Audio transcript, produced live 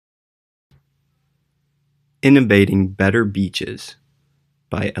Innovating Better Beaches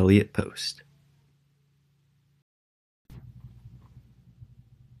by Elliot Post.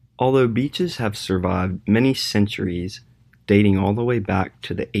 Although beaches have survived many centuries, dating all the way back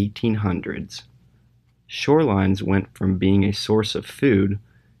to the 1800s, shorelines went from being a source of food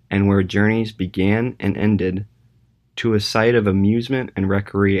and where journeys began and ended to a site of amusement and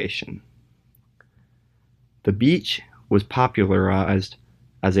recreation. The beach was popularized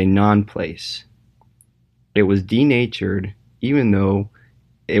as a non-place. It was denatured even though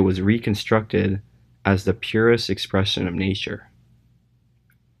it was reconstructed as the purest expression of nature.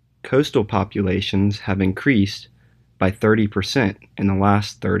 Coastal populations have increased by 30% in the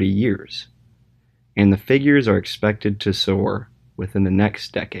last 30 years, and the figures are expected to soar within the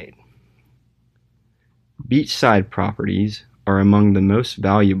next decade. Beachside properties are among the most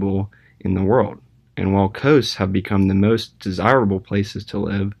valuable in the world, and while coasts have become the most desirable places to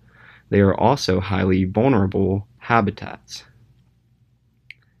live, they are also highly vulnerable habitats.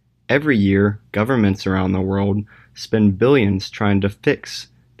 Every year, governments around the world spend billions trying to fix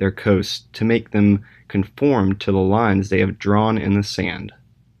their coasts to make them conform to the lines they have drawn in the sand.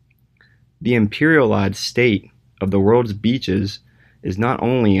 The imperialized state of the world's beaches is not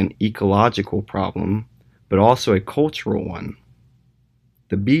only an ecological problem, but also a cultural one.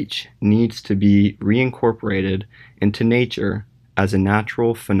 The beach needs to be reincorporated into nature as a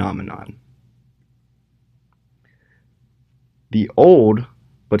natural phenomenon. The old,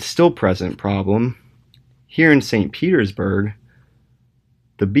 but still present problem, here in St. Petersburg,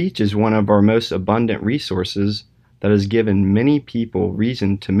 the beach is one of our most abundant resources that has given many people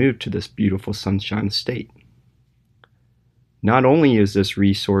reason to move to this beautiful sunshine state. Not only is this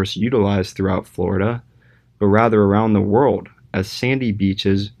resource utilized throughout Florida, but rather around the world, as sandy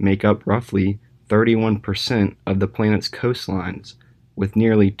beaches make up roughly 31% of the planet's coastlines, with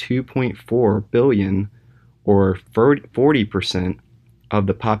nearly 2.4 billion, or 40% of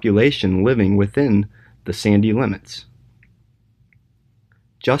the population living within the sandy limits.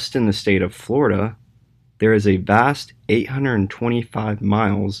 Just in the state of Florida, there is a vast 825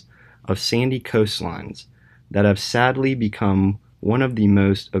 miles of sandy coastlines that have sadly become one of the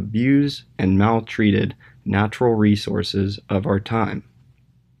most abused and maltreated natural resources of our time.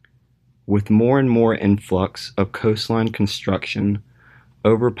 With more and more influx of coastline construction,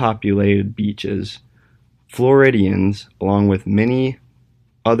 overpopulated beaches, Floridians, along with many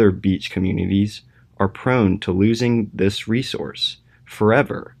other beach communities, are prone to losing this resource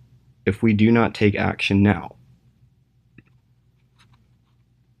forever if we do not take action now.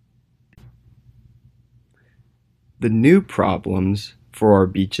 The new problems for our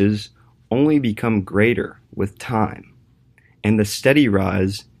beaches only become greater with time, and the steady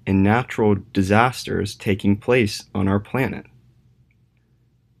rise in natural disasters taking place on our planet.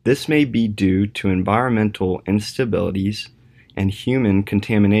 This may be due to environmental instabilities and human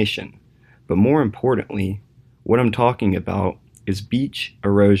contamination, but more importantly, what I'm talking about is beach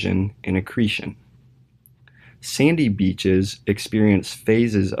erosion and accretion. Sandy beaches experience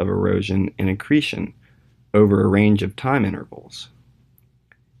phases of erosion and accretion over a range of time intervals.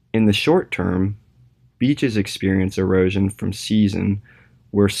 In the short term, beaches experience erosion from season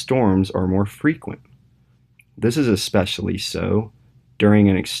where storms are more frequent. This is especially so during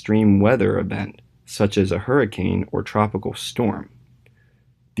an extreme weather event such as a hurricane or tropical storm.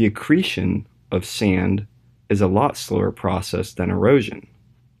 The accretion of sand is a lot slower process than erosion.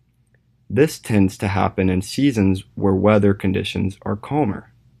 This tends to happen in seasons where weather conditions are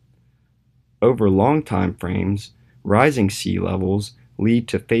calmer. Over long time frames, rising sea levels lead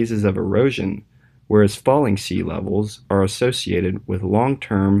to phases of erosion, whereas falling sea levels are associated with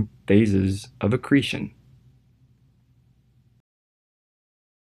long-term phases of accretion.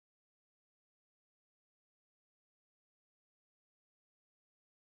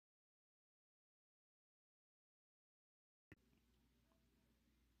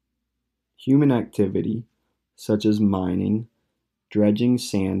 Human activity, such as mining, dredging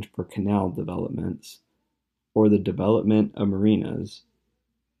sand for canal developments, or the development of marinas,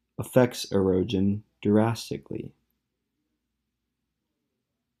 affects erosion drastically.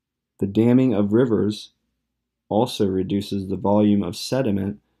 The damming of rivers also reduces the volume of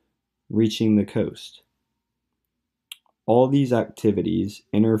sediment reaching the coast. All these activities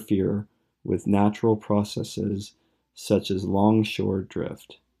interfere with natural processes such as longshore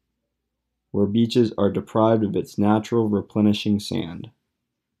drift, where beaches are deprived of its natural replenishing sand.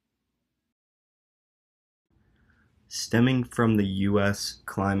 Stemming from the U.S.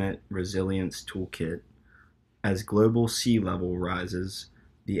 Climate Resilience Toolkit, as global sea level rises,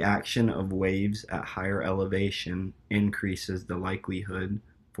 the action of waves at higher elevation increases the likelihood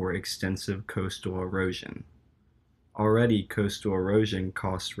for extensive coastal erosion. Already, coastal erosion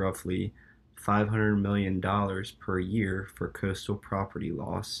costs roughly $500 million per year for coastal property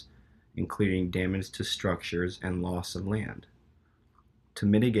loss, including damage to structures and loss of land. To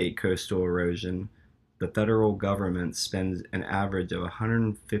mitigate coastal erosion, the federal government spends an average of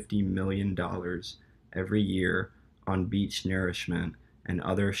 $150 million every year on beach nourishment and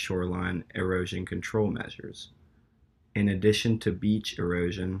other shoreline erosion control measures. In addition to beach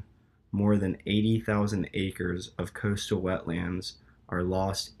erosion, more than 80,000 acres of coastal wetlands are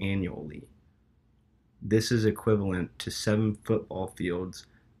lost annually. This is equivalent to 7 football fields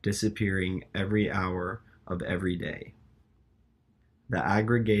disappearing every hour of every day. The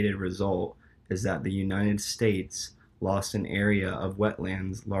aggregated result is that the United States lost an area of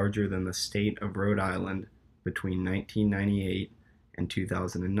wetlands larger than the state of Rhode Island between 1998 and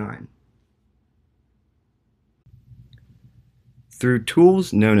 2009. Through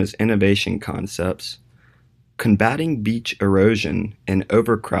tools known as innovation concepts, combating beach erosion and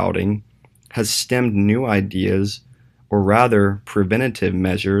overcrowding has stemmed new ideas, or rather preventative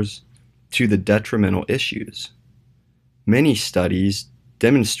measures, to the detrimental issues. Many studies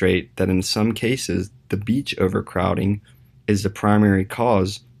demonstrate that in some cases the beach overcrowding is the primary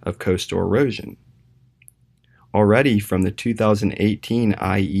cause of coastal erosion. Already from the 2018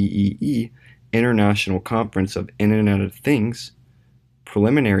 IEEE International Conference of Internet of Things,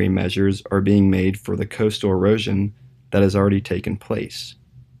 preliminary measures are being made for the coastal erosion that has already taken place.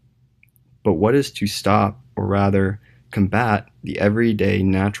 But what is to stop, or rather combat, the everyday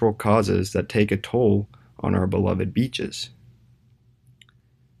natural causes that take a toll on our beloved beaches?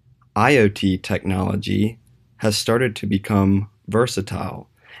 IoT technology has started to become versatile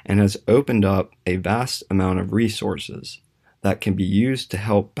and has opened up a vast amount of resources that can be used to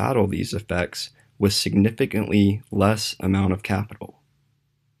help battle these effects with significantly less amount of capital.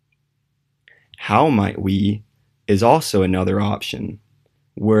 How might we is also another option,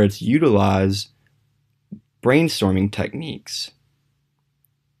 where it's utilize brainstorming techniques.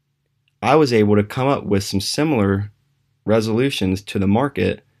 I was able to come up with some similar resolutions to the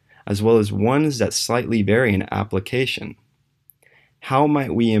market, as well as ones that slightly vary in application. How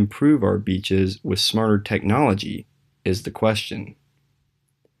might we improve our beaches with smarter technology is the question.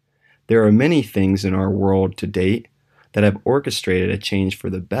 There are many things in our world to date that have orchestrated a change for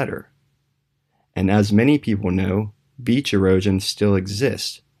the better. And as many people know, beach erosion still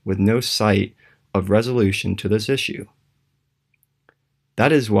exists with no sight of resolution to this issue.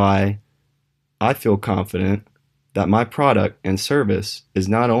 That is why I feel confident that my product and service is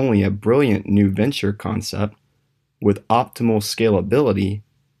not only a brilliant new venture concept with optimal scalability,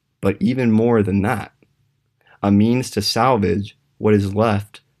 but even more than that, a means to salvage what is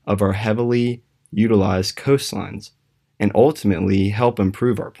left of our heavily utilized coastlines and ultimately help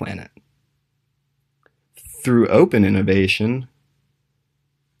improve our planet. Through open innovation,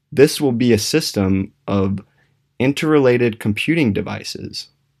 this will be a system of interrelated computing devices,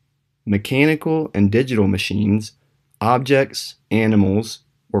 mechanical and digital machines, objects, animals,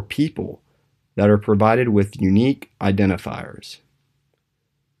 or people that are provided with unique identifiers.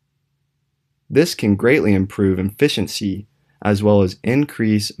 This can greatly improve efficiency as well as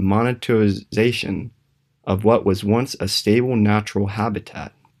increase monetization of what was once a stable natural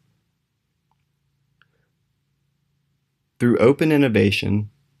habitat. Through open innovation,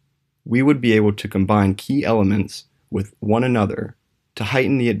 we would be able to combine key elements with one another to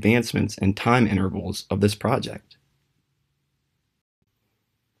heighten the advancements and time intervals of this project.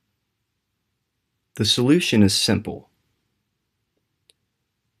 The solution is simple.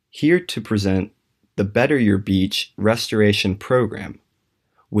 Here to present the Better Your Beach Restoration Program,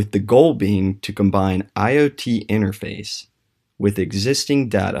 with the goal being to combine IoT interface with existing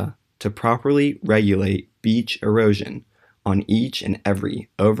data to properly regulate beach erosion on each and every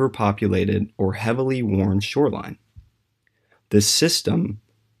overpopulated or heavily worn shoreline. This system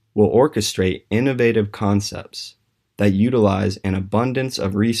will orchestrate innovative concepts that utilize an abundance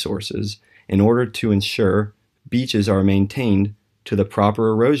of resources in order to ensure beaches are maintained to the proper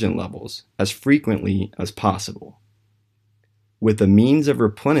erosion levels as frequently as possible. With a means of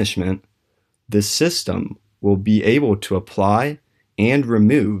replenishment, this system will be able to apply and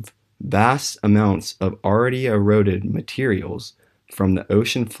remove vast amounts of already eroded materials from the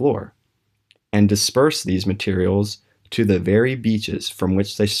ocean floor and disperse these materials to the very beaches from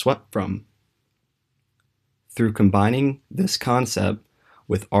which they swept from. Through combining this concept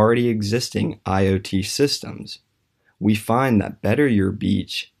with already existing IoT systems, we find that Better Your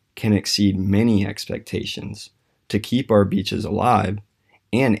Beach can exceed many expectations to keep our beaches alive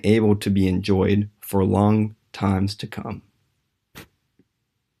and able to be enjoyed for long times to come.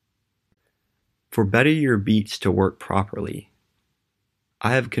 For Better Your Beach to work properly,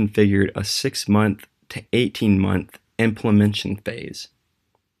 I have configured a 6-month to 18-month implementation phase.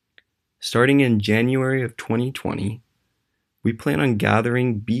 Starting in January of 2020, we plan on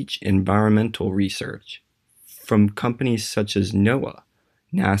gathering beach environmental research from companies such as NOAA,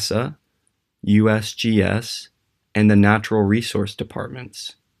 NASA, USGS, and the Natural Resource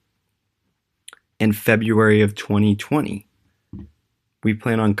Departments. In February of 2020, we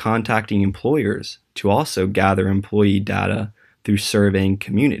plan on contacting employers to also gather employee data through surveying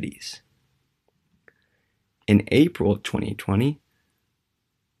communities. In April of 2020,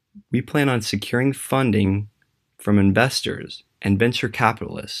 we plan on securing funding from investors and venture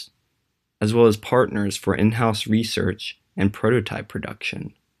capitalists, as well as partners for in-house research and prototype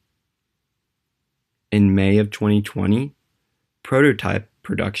production. In May of 2020, prototype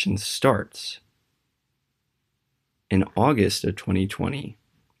production starts. In August of 2020,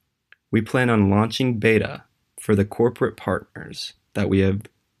 we plan on launching beta for the corporate partners that we have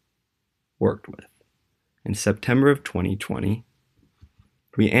worked with. In September of 2020,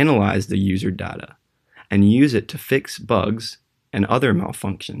 we analyze the user data and use it to fix bugs and other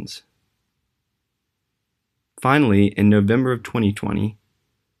malfunctions. Finally, in November of 2020,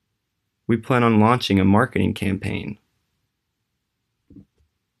 we plan on launching a marketing campaign.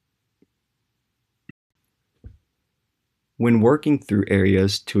 When working through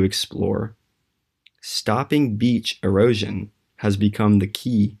areas to explore, stopping beach erosion has become the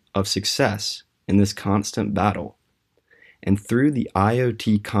key of success in this constant battle. And through the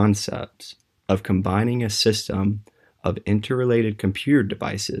IoT concepts of combining a system of interrelated computer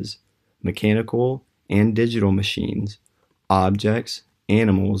devices, mechanical and digital machines, objects,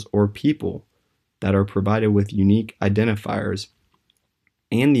 animals, or people that are provided with unique identifiers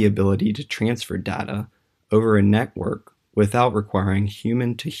and the ability to transfer data over a network without requiring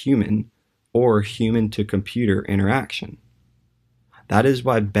human-to-human or human-to-computer interaction. That is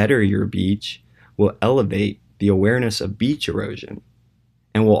why Better Your Beach will elevate the awareness of beach erosion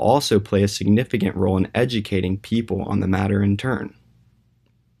and will also play a significant role in educating people on the matter in turn.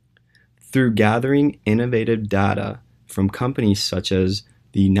 Through gathering innovative data from companies such as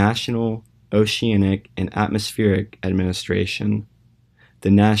the National Oceanic and Atmospheric Administration,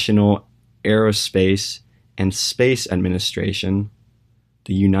 the National Aerospace and Space Administration,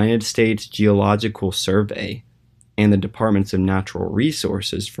 the United States Geological Survey, and the Departments of Natural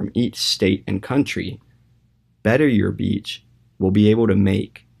Resources from each state and country, Better Your Beach will be able to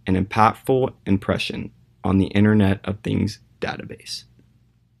make an impactful impression on the Internet of Things database.